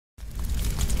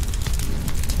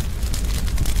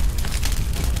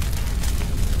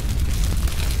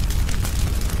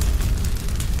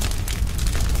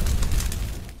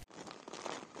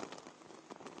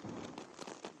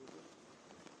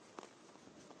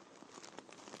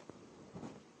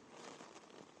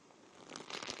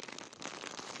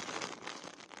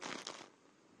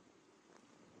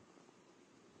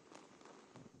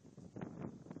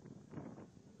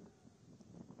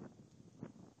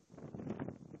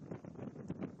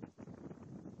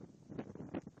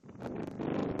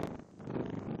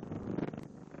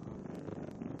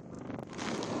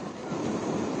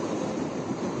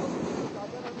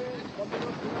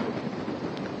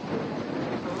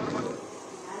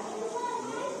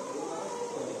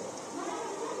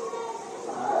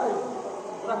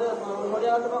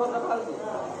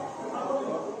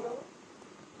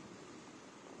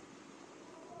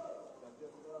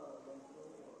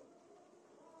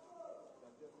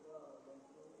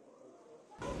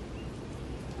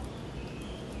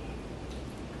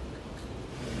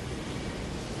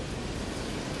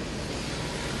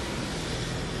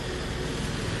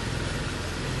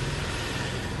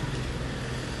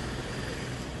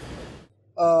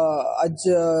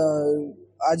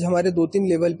आज हमारे 2-3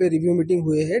 लेवल पे रिव्यू मीटिंग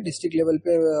हुए हैं। डिस्ट्रिक्ट लेवल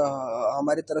पे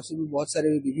हमारे तरफ से भी बहुत सारे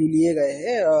रिव्यू लिए गए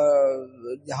हैं।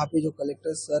 यहाँ पे जो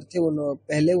कलेक्टर सर थे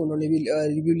उन्होंने भी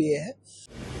रिव्यू लिए हैं।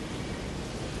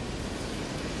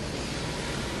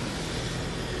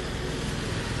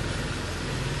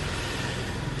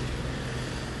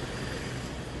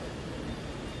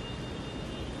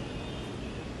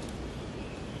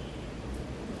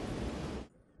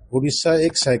 उड़ीसा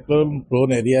एक साइक्लोन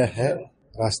प्रोन एरिया है।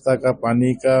 रास्ता का,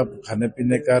 पानी का, खाने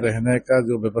पीने का, रहने का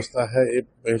जो व्यवस्था है ये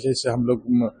पहले से हम लोग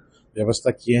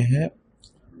व्यवस्था किए हैं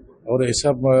और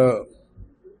ऐसा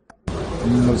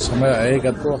समय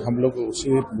आएगा तो हम लोग उसी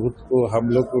भूत को हम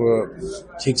लोग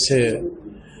ठीक से,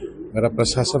 मेरा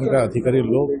प्रशासन का अधिकारी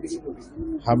लोग,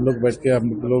 हम लोग बैठ के हम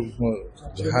लोग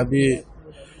जहाँ भी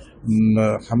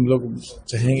हम लोग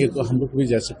चाहेंगे तो हम लोग भी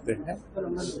जा सकते हैं।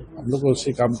 हम लोग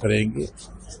उसी काम करेंगे,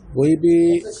 कोई भी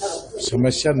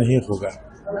समस्या नहीं होगा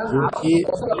क्योंकि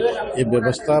ये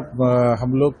व्यवस्था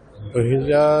हम लोग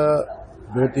पहला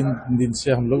 2-3 दिन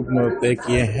से हम लोग तय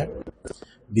किए हैं।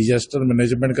 डिजास्टर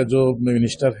मैनेजमेंट का जो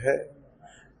मिनिस्टर है,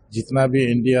 जितना भी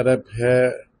एनडीआरएफ है,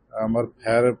 हमारे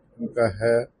फायर का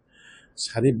है,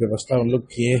 सारी व्यवस्था हम लोग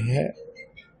किए हैं।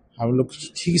 हम लोग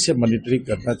ठीक से मॉनिटरिंग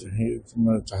करना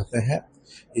चाहते हैं,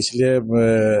 इसलिए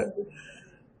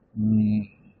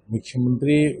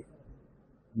मुख्यमंत्री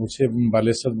मुझे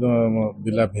बालेश्वर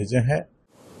जिला भेजे हैं।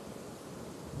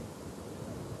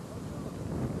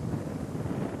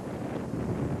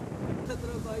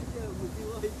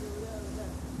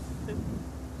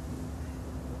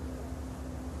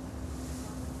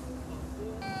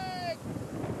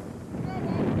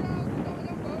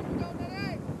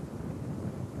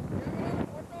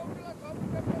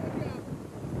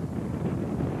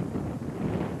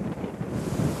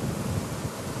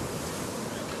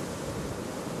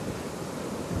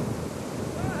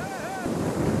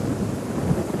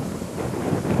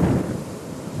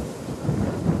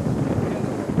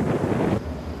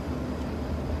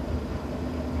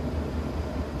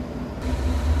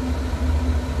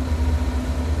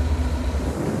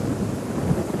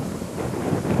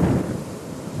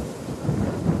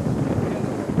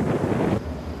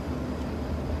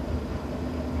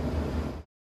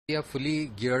 We are fully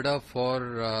geared up for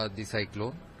the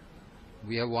cyclone.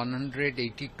 We have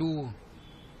 182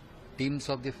 teams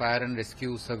of the fire and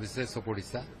rescue services of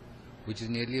Odisha, which is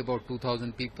nearly about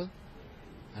 2,000 people,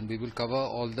 and we will cover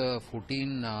all the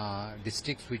 14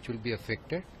 districts which will be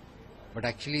affected. But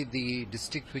actually the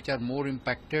districts which are more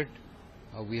impacted,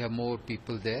 we have more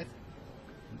people there.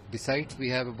 Besides, we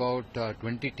have about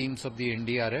 20 teams of the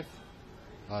NDRF.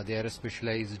 They are a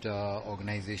specialized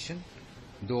organization.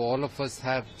 Though all of us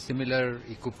have similar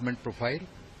equipment profile,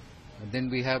 then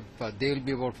we have, there will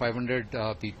be about 500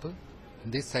 people.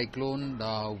 This cyclone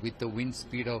with a wind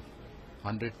speed of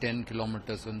 110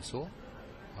 kilometers and so,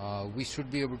 we should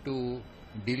be able to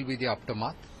deal with the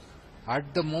aftermath.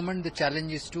 At the moment, the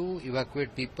challenge is to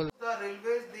evacuate people. The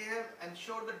railways, they have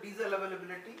ensured the diesel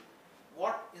availability.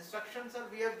 What instructions are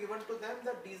we have given to them?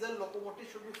 The diesel locomotive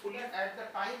should be fully at the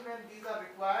time when these are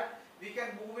required. We can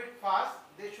move it fast.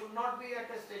 They should not be at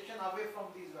a station away from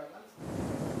these wagons.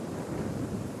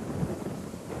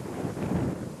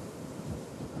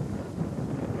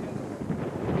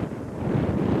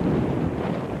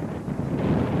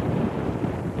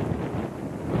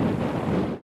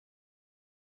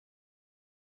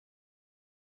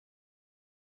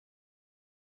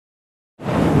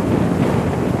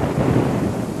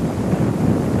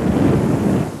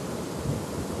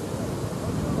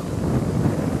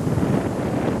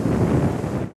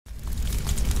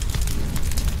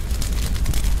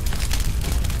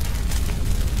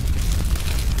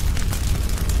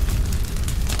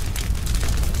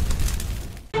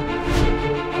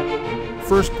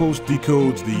 Firstpost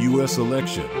decodes the U.S.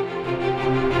 election,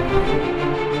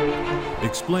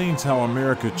 explains how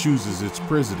America chooses its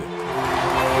president,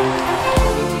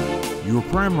 your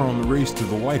primer on the race to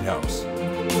the White House,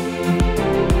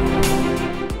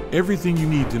 everything you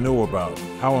need to know about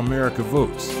how America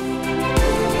votes,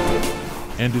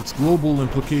 and its global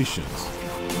implications.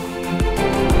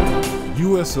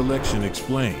 U.S. Election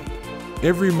Explained,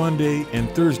 every Monday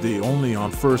and Thursday only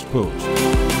on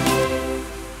Firstpost.